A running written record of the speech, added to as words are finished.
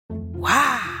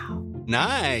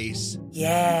Nice.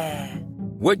 Yeah.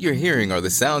 What you're hearing are the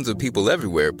sounds of people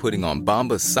everywhere putting on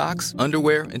Bombas socks,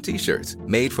 underwear, and T-shirts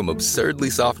made from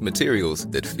absurdly soft materials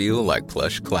that feel like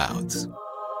plush clouds.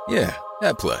 Yeah,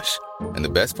 that plush. And the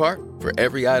best part? For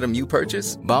every item you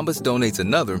purchase, Bombas donates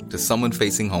another to someone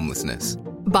facing homelessness.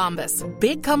 Bombas.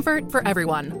 Big comfort for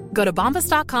everyone. Go to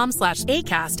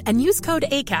bombas.com/ACAST and use code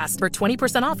ACAST for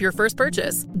 20% off your first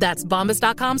purchase. That's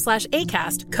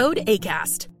bombas.com/ACAST. Code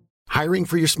ACAST. Hiring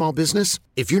for your small business?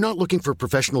 If you're not looking for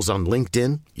professionals on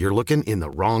LinkedIn, you're looking in the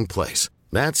wrong place.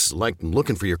 That's like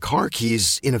looking for your car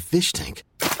keys in a fish tank.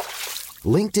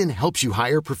 LinkedIn helps you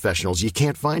hire professionals you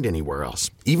can't find anywhere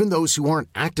else, even those who aren't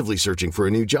actively searching for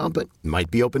a new job but might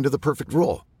be open to the perfect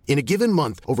role. In a given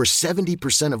month, over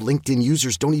 70% of LinkedIn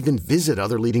users don't even visit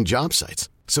other leading job sites.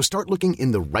 So start looking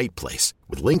in the right place.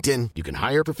 With LinkedIn, you can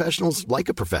hire professionals like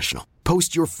a professional.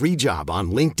 Post your free job on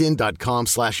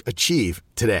linkedin.com/achieve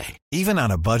today. Even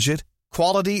on a budget,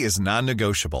 quality is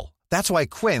non-negotiable. That's why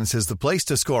Quince is the place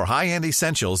to score high-end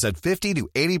essentials at 50 to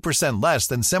 80% less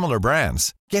than similar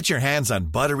brands. Get your hands on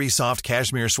buttery soft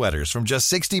cashmere sweaters from just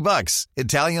 $60,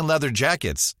 Italian leather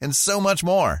jackets, and so much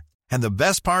more. And the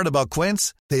best part about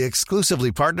Quince, they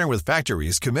exclusively partner with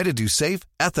factories committed to safe,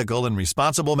 ethical, and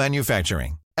responsible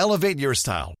manufacturing. Elevate your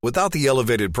style without the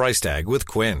elevated price tag with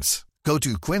Quince. Go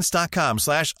to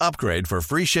quince.com/upgrade for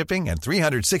free shipping and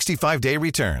 365-day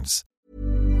returns.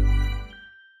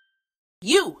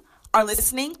 You are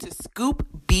listening to Scoop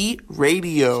B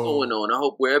Radio. What's going on? I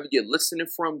hope wherever you're listening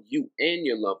from, you and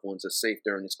your loved ones are safe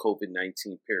during this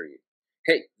COVID-19 period.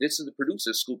 Hey, this is the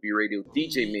producer of Scoop B Radio,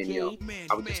 DJ Manuel.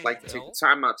 I would just like to take the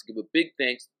time out to give a big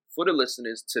thanks for the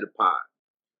listeners to the pod.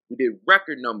 We did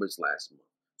record numbers last month.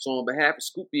 So on behalf of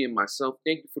Scoop B and myself,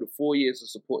 thank you for the 4 years of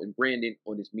supporting Brandon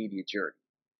on his media journey.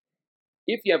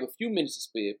 If you have a few minutes to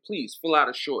spare, please fill out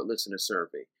a short listener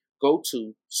survey. Go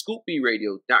to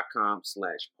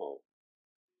scoopbradio.com/poll.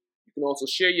 You can also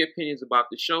share your opinions about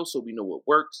the show so we know what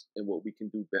works and what we can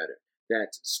do better.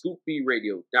 That's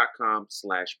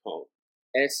scoopbradio.com/poll.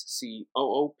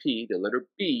 SCOOP, the letter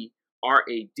B,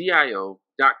 RADIO.com/POLL.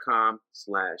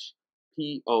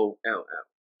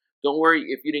 Don't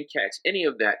worry if you didn't catch any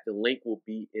of that, the link will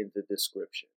be in the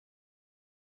description.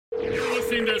 You're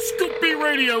listening to Scoop B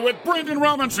Radio with Brandon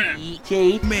Robinson.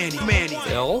 DJ Manny.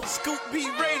 L. Scoop B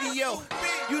Radio.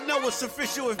 You know it's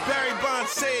official if Barry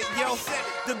Bonds said, yo,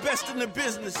 the best in the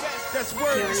business. That's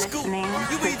word of Scoop. You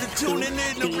either tuning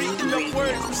in or reading the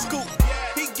word from Scoop.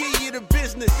 He give you the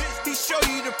business. He show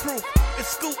you the proof. If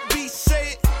Scoop B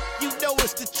say it, you know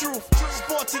it's the truth.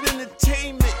 Sports and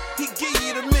entertainment, he give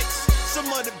you the mix. Some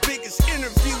of the biggest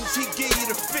interviews, he give you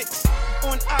the fix.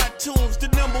 On iTunes, the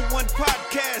 #1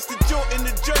 podcast, the Jordan,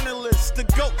 the journalist, the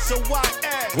GOAT, so why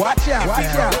ask? Watch out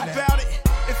about it.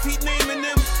 If he naming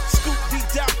them,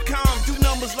 ScoopD.com, do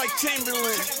numbers like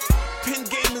Chamberlain. Pin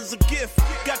game is a gift,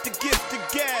 got the gift to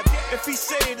gab. If he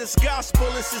say it is gospel,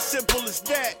 it's as simple as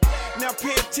that. Now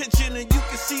pay attention and you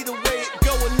can see the way it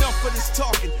go. Enough of this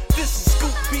talking. This is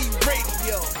Scoop B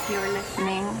Radio. You're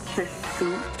listening to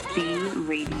Scoop B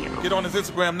Radio. Get on his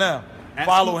Instagram now.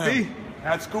 Follow him.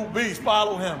 At Scoop B,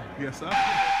 follow him. Yes, sir.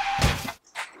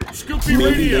 Scoop B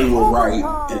Maybe Radio. they were right,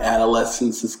 and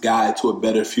adolescence's guide to a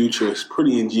better future is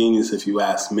pretty ingenious if you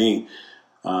ask me.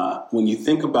 When you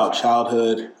think about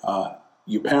childhood,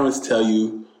 your parents tell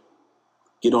you,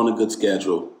 get on a good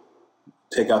schedule,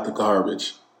 take out the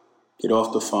garbage, get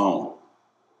off the phone,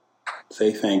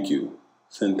 say thank you,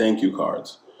 send thank you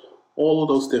cards. All of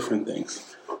those different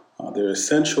things. They're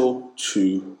essential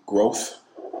to growth.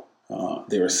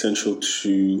 They're essential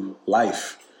to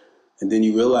life. And then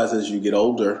you realize as you get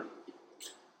older,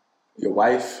 your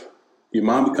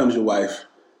mom becomes your wife,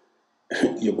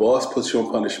 your boss puts you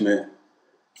on punishment,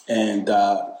 and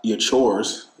your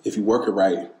chores, if you work it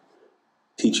right,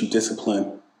 teach you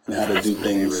discipline and how to do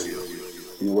things.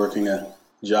 You're working a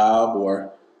job,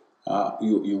 or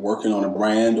you're working on a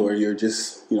brand, or you're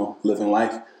just living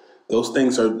life. Those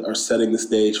things are setting the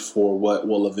stage for what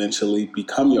will eventually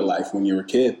become your life when you're a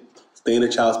kid. Stay in a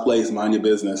child's place, mind your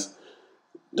business.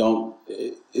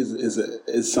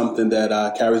 Is something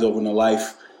that carries over into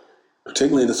life,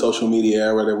 particularly in the social media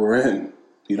era that we're in.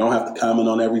 You don't have to comment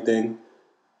on everything.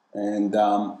 And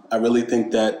I really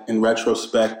think that in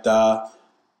retrospect, our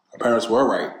parents were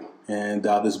right. And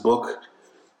this book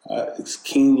is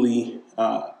keenly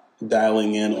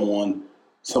dialing in on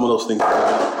some of those things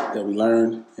that we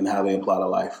learned and how they apply to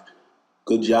life.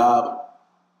 Good job.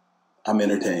 I'm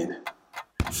entertained.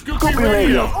 Scoop B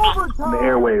Radio. On the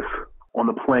airwaves, on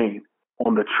the plane,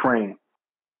 on the train,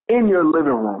 in your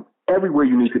living room, everywhere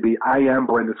you need to be. I am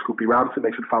Brandon Scoop B Robinson.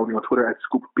 Make sure to follow me on Twitter at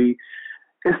Scoop B.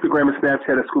 Instagram and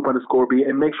Snapchat at Scoop_B,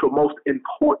 and make sure, most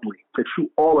importantly, that you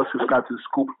all are subscribed to the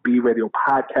Scoop B Radio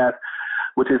podcast,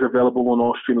 which is available on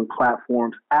all streaming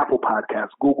platforms: Apple Podcasts,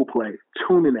 Google Play,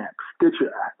 TuneIn app,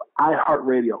 Stitcher app,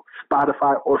 iHeartRadio,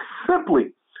 Spotify, or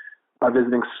simply by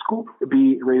visiting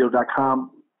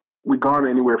ScoopBRadio.com. We garner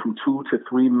anywhere from 2 to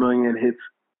 3 million hits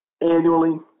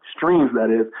annually, streams that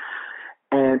is,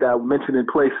 and mentioned in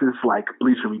places like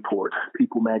Bleacher Report,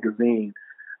 People Magazine,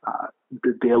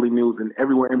 the Daily News, and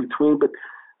everywhere in between. But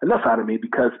enough out of me,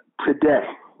 because today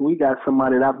we got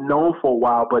somebody that I've known for a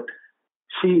while, but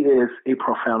she is a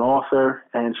profound author,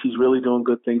 and she's really doing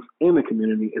good things in the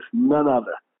community. It's none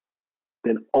other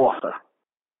than author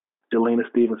Jelena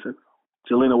Stevenson.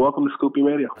 Jelena, welcome to Scoop B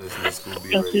Radio.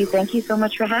 Thank you. Thank you so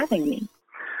much for having me.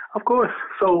 Of course.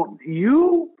 So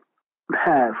you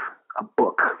have a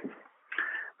book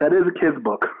that is a kid's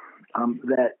book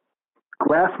that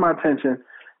grasped my attention,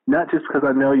 not just because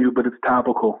I know you, but it's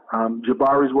topical.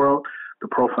 Jabari's World, The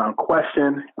Profound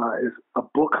Question, is a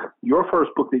book, your first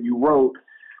book that you wrote,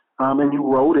 and you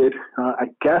wrote it, I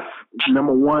guess,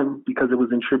 number one, because it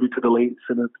was in tribute to the late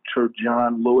Senator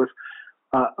John Lewis,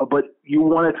 but you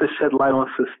wanted to shed light on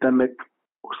systematic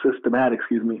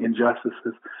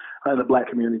injustices in the Black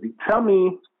community. Tell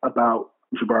me about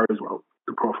Jabari's World,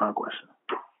 The Profound Question.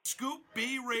 Scoop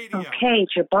B Radio. Okay,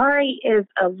 Jabari is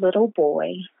a little boy.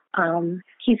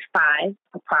 He's 5,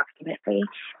 approximately,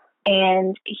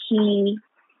 and he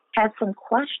has some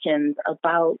questions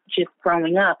about just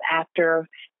growing up after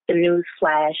the news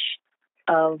flash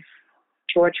of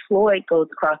George Floyd goes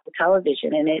across the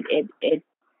television, and it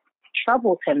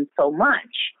troubles him so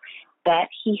much that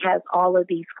he has all of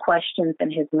these questions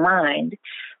in his mind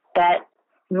that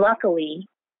luckily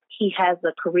he has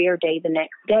a career day the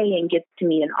next day and gets to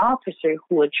meet an officer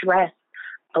who addressed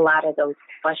a lot of those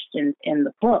questions in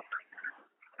the book.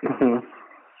 Mm-hmm.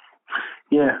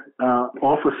 Yeah,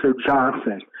 Officer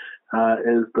Johnson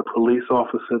is the police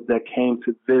officer that came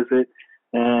to visit,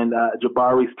 and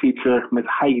Jabari's teacher, Ms.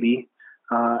 Heidi,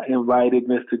 invited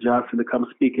Mr. Johnson to come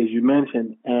speak, as you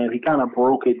mentioned, and he kind of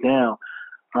broke it down.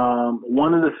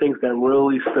 One of the things that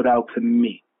really stood out to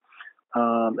me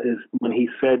is when he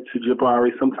said to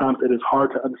Jabari, sometimes it is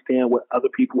hard to understand what other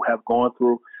people have gone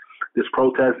through. This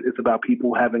protest is about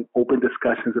people having open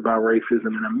discussions about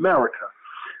racism in America.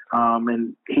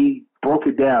 And he broke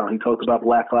it down. He talked about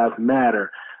Black Lives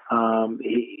Matter.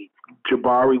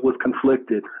 Jabari was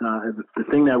conflicted. The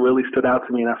thing that really stood out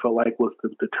to me, and I felt like was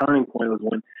the turning point, was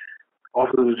when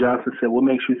Officer Johnson said, "What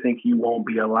makes you think you won't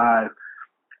be alive?"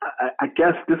 I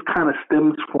guess this kind of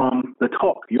stems from the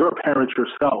talk. You're a parent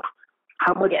yourself.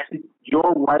 How much did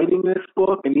your writing this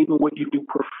book, and even what you do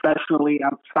professionally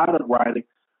outside of writing,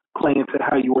 play into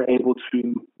how you were able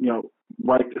to,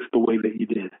 write this the way that you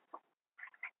did?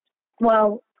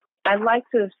 Well, I'd like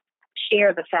to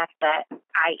share the fact that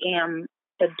I am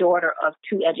the daughter of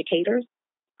 2 educators.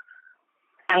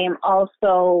 I am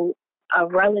also a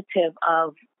relative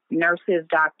of nurses,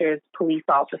 doctors, police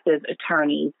officers,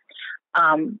 attorneys.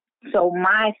 So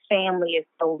my family is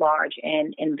so large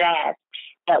and vast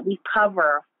that we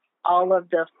cover all of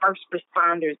the first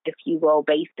responders, if you will,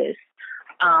 basis.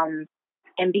 And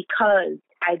because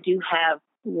I do have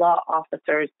law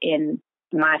officers in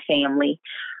my family,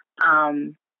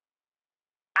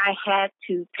 I had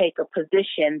to take a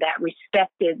position that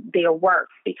respected their work,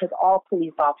 because all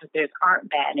police officers aren't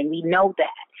bad, and we know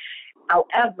that.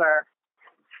 However,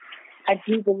 I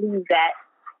do believe that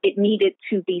it needed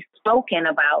to be spoken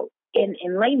about in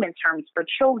layman terms for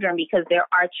children, because there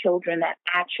are children that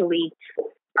actually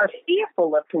are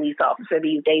fearful of police officers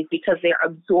these days because they're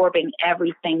absorbing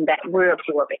everything that we're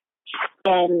absorbing.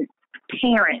 And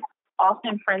parents,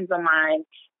 often friends of mine,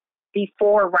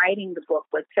 before writing the book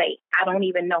would say, "I don't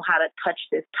even know how to touch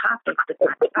this topic with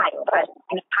this child.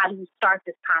 How do you start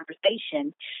this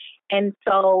conversation?" And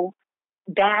so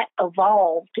that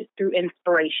evolved through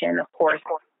inspiration, of course,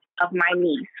 of my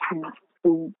niece,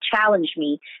 who challenged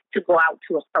me to go out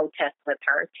to a protest with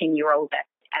her, 10-year-old at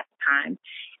the time.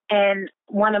 And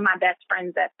one of my best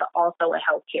friends that's also a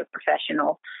healthcare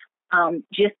professional,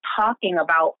 just talking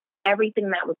about everything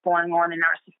that was going on in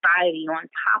our society on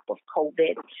top of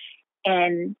COVID.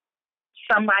 And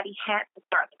somebody had to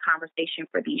start the conversation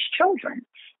for these children.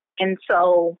 And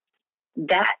so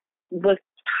that was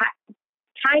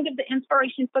kind of the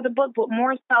inspiration for the book, but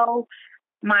more so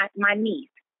my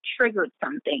niece triggered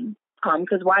something,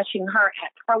 because watching her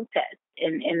at protests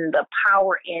and the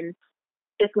power in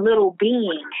this little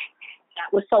being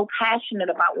that was so passionate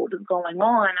about what was going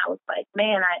on, I was like,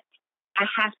 man, I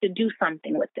have to do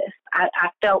something with this.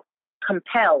 I felt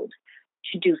compelled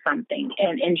to do something,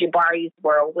 and Jabari's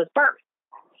World was birthed.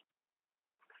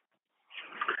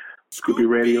 Scoop B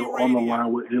Radio on the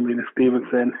line with Jelena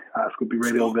Stevenson. Scoop B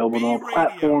Radio available on all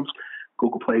platforms.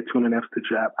 Google Play, TuneIn,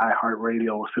 Stitcher app,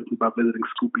 iHeartRadio, or simply by visiting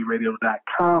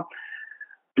ScoopBRadio.com.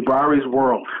 Jabari's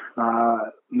World.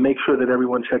 Make sure that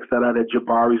everyone checks that out at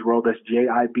Jabari's World. That's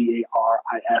JIBARIS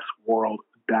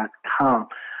World.com.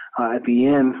 At the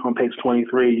end, on page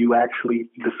 23, you actually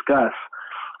discuss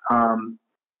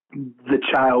the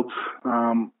child's,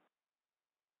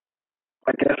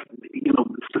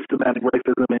 systematic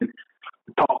racism and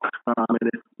talk.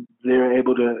 And they're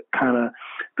able to kind of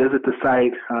visit the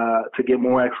site to get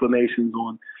more explanations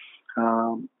on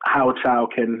how a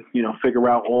child can, figure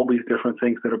out all these different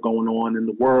things that are going on in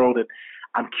the world. And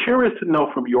I'm curious to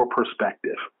know from your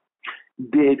perspective,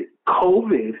 did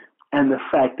COVID and the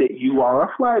fact that you are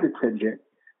a flight attendant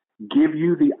give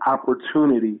you the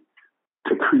opportunity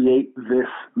to create this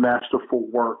masterful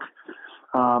work?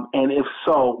 And if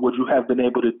so, would you have been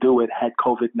able to do it had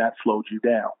COVID not slowed you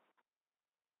down?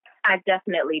 I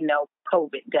definitely know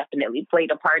COVID definitely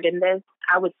played a part in this.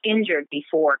 I was injured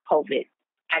before COVID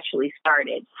actually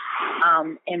started.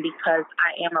 And because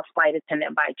I am a flight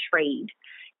attendant by trade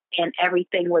and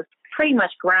everything was pretty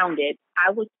much grounded,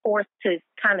 I was forced to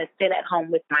kind of sit at home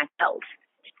with myself.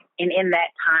 And in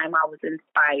that time, I was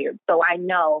inspired. So I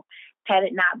know, had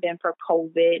it not been for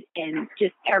COVID and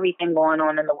just everything going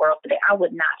on in the world today, I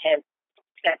would not have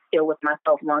sat still with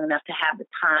myself long enough to have the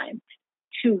time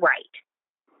to write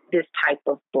this type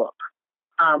of book,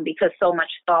 because so much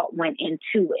thought went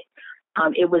into it.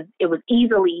 It was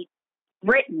easily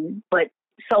written, but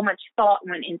so much thought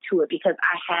went into it because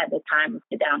I had the time to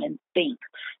sit down and think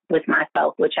with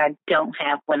myself, which I don't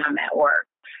have when I'm at work.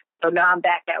 So now I'm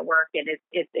back at work, and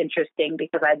it's interesting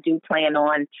because I do plan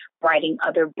on writing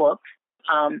other books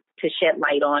to shed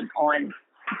light on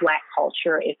Black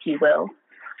culture, if you will.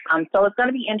 So it's going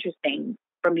to be interesting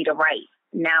for me to write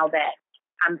now that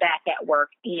I'm back at work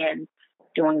and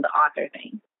doing the author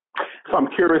thing. So I'm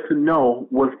curious to know,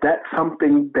 was that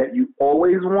something that you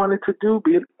always wanted to do,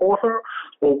 be an author,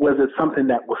 or was it something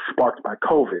that was sparked by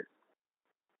COVID?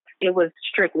 It was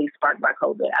strictly sparked by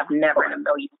COVID. I've never in a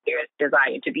million years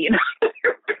desired to be an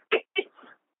author.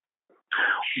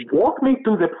 Walk me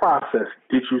through the process.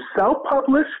 Did you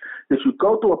self-publish? Did you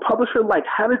go through a publisher? Like,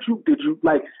 how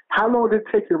long did it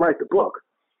take you to write the book?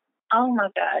 Oh my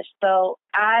gosh. So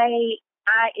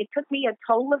it took me a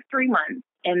total of 3 months,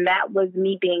 and that was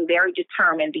me being very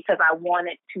determined because I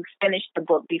wanted to finish the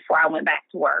book before I went back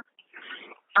to work.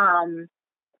 And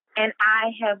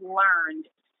I have learned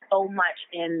so much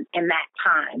in that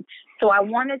time. So I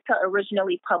wanted to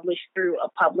originally publish through a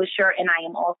publisher, and I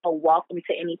am also welcome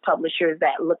to any publishers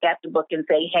that look at the book and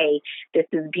say, hey, this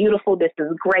is beautiful, this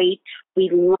is great.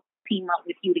 We'd love to team up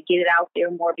with you to get it out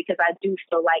there more, because I do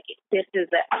feel like this is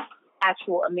an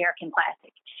actual American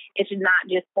classic. It's not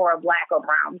just for a Black or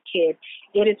brown kid.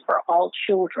 It is for all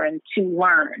children to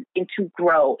learn and to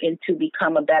grow and to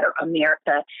become a better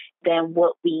America than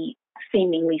what we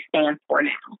seemingly stand for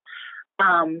now.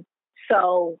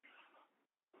 So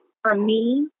for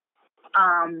me,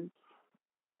 I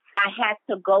had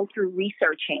to go through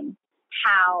researching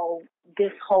how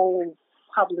this whole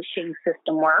publishing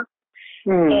system works.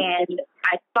 And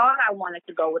I thought I wanted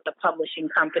to go with a publishing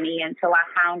company until I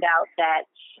found out that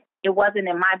it wasn't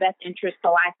in my best interest,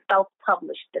 so I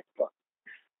self-published this book.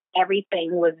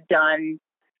 Everything was done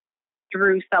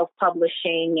through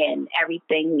self-publishing, and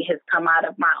everything has come out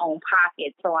of my own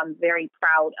pocket. So I'm very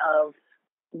proud of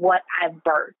what I've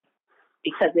birthed,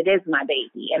 because it is my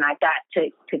baby, and I got to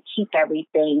keep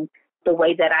everything the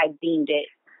way that I deemed it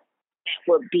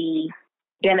would be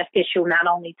beneficial not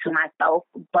only to myself,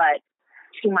 but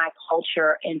to my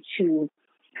culture and to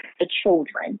the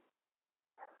children.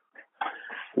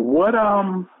 What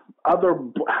how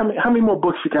many more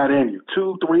books you got in you?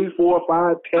 2, 3, 4,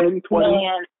 5, 10, 20?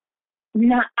 Man,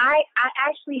 no, I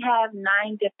actually have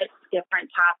 9 different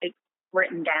topics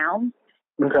written down.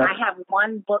 Okay. I have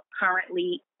one book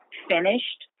currently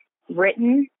finished,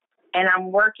 written, and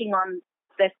I'm working on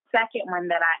the second one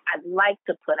that I'd like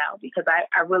to put out, because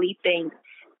I really think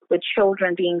with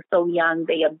children being so young,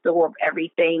 they absorb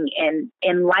everything. And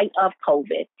in light of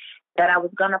COVID, that I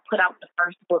was going to put out the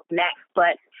first book next,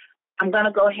 but I'm going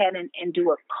to go ahead and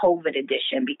do a COVID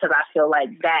edition, because I feel like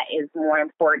that is more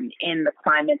important in the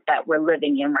climate that we're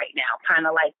living in right now, kind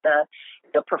of like the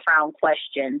profound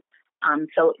question.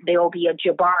 So there will be a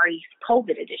Jabari's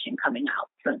COVID edition coming out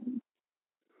soon.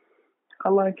 I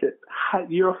like it.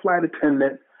 You're a flight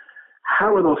attendant.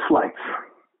 How are those flights?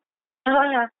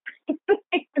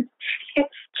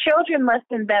 Children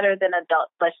listen better than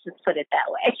adults. Let's just put it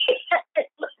that way.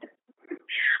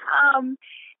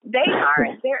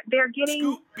 They're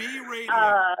getting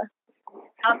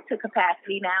up to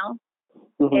capacity now.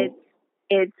 Mm-hmm.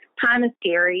 It's kind of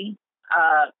scary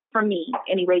for me,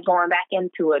 anyway, going back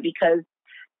into it, because,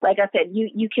 like I said,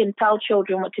 you can tell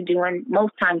children what to do, and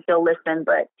most times they'll listen.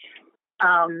 But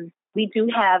we do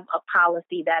have a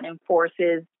policy that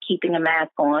enforces keeping a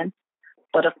mask on.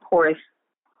 But, of course,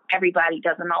 everybody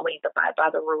doesn't always abide by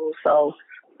the rules. So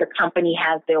the company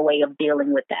has their way of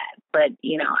dealing with that. But,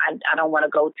 I don't want to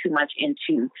go too much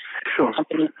into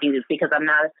company views because I'm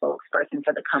not a spokesperson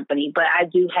for the company. But I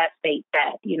do have faith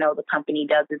that, the company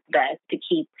does its best to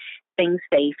keep things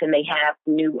safe. And they have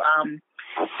new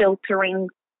filtering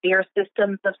air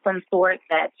systems of some sort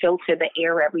that filter the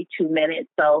air every 2 minutes.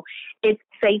 So it's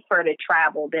safer to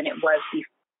travel than it was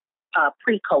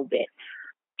pre-COVID.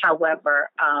 However,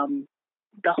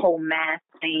 the whole mask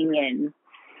thing, and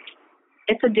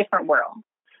it's a different world.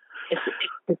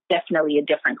 It's definitely a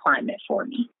different climate for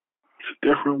me. It's a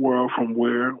different world from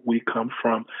where we come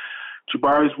from.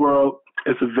 Jabari's World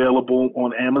is available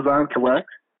on Amazon, correct?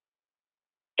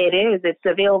 It is. It's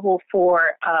available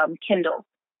for Kindle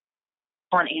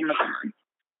on Amazon.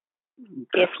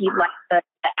 If you'd like the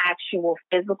actual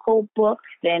physical book,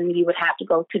 then you would have to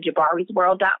go to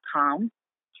jabarisworld.com.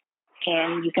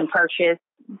 And you can purchase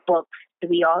books.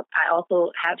 I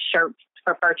also have shirts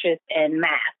for purchase and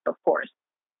masks, of course.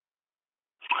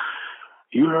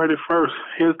 You heard it first.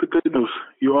 Here's the good news.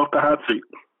 You're off the hot seat.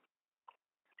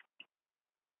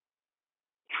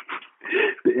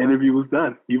 The interview was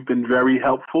done. You've been very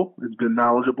helpful. It's been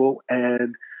knowledgeable.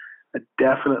 And I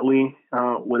definitely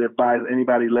would advise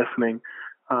anybody listening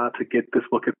to get this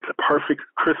book. It's a perfect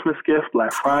Christmas gift.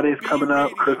 Black Friday is coming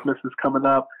up. Christmas is coming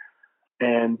up.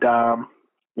 And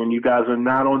when you guys are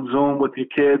not on Zoom with your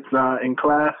kids in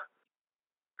class,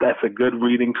 that's a good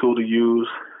reading tool to use,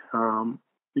 when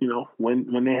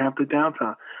they have the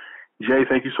downtime. Jay,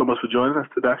 thank you so much for joining us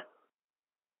today.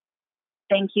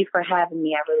 Thank you for having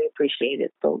me. I really appreciate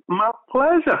it. So my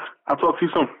pleasure. I'll talk to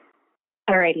you soon.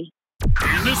 Alrighty.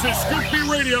 And this is Scoop B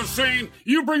Radio saying,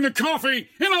 you bring the coffee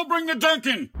and I'll bring the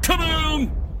Dunkin'. Come on!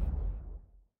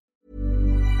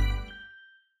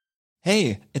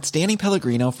 Hey, it's Danny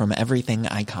Pellegrino from Everything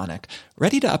Iconic.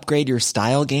 Ready to upgrade your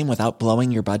style game without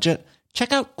blowing your budget?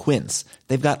 Check out Quince.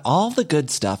 They've got all the good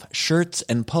stuff, shirts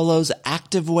and polos,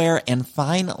 activewear, and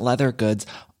fine leather goods,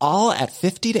 all at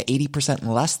 50 to 80%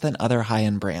 less than other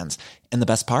high-end brands. And the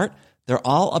best part? They're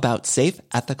all about safe,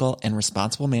 ethical, and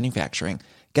responsible manufacturing.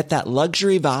 Get that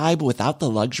luxury vibe without the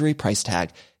luxury price tag.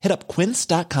 Hit up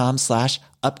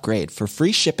quince.com/upgrade for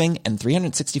free shipping and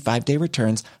 365-day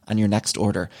returns on your next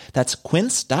order. That's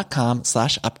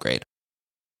quince.com/upgrade.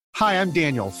 Hi, I'm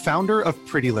Daniel, founder of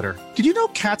Pretty Litter. Did you know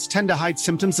cats tend to hide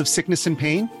symptoms of sickness and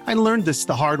pain? I learned this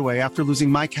the hard way after losing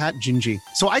my cat, Gingy.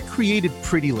 So I created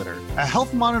Pretty Litter, a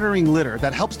health monitoring litter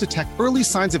that helps detect early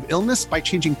signs of illness by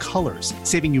changing colors,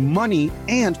 saving you money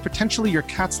and potentially your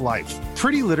cat's life.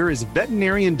 Pretty Litter is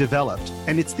veterinarian developed,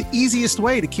 and it's the easiest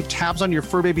way to keep tabs on your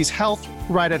fur baby's health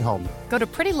right at home. Go to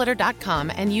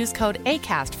prettylitter.com and use code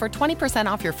ACAST for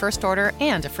 20% off your first order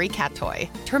and a free cat toy.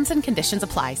 Terms and conditions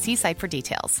apply. See site for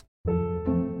details.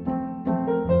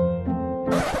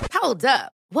 Hold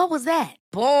up. What was that?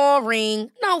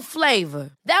 Boring. No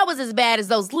flavor. That was as bad as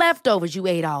those leftovers you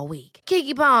ate all week.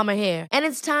 Keke Palmer here, and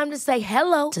it's time to say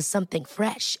hello to something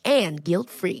fresh and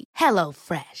guilt-free. Hello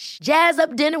Fresh. Jazz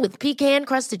up dinner with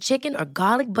pecan-crusted chicken or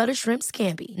garlic butter shrimp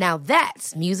scampi. Now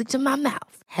that's music to my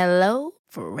mouth. Hello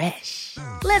Fresh.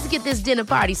 Let's get this dinner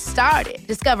party started.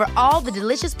 Discover all the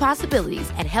delicious possibilities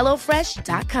at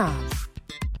HelloFresh.com.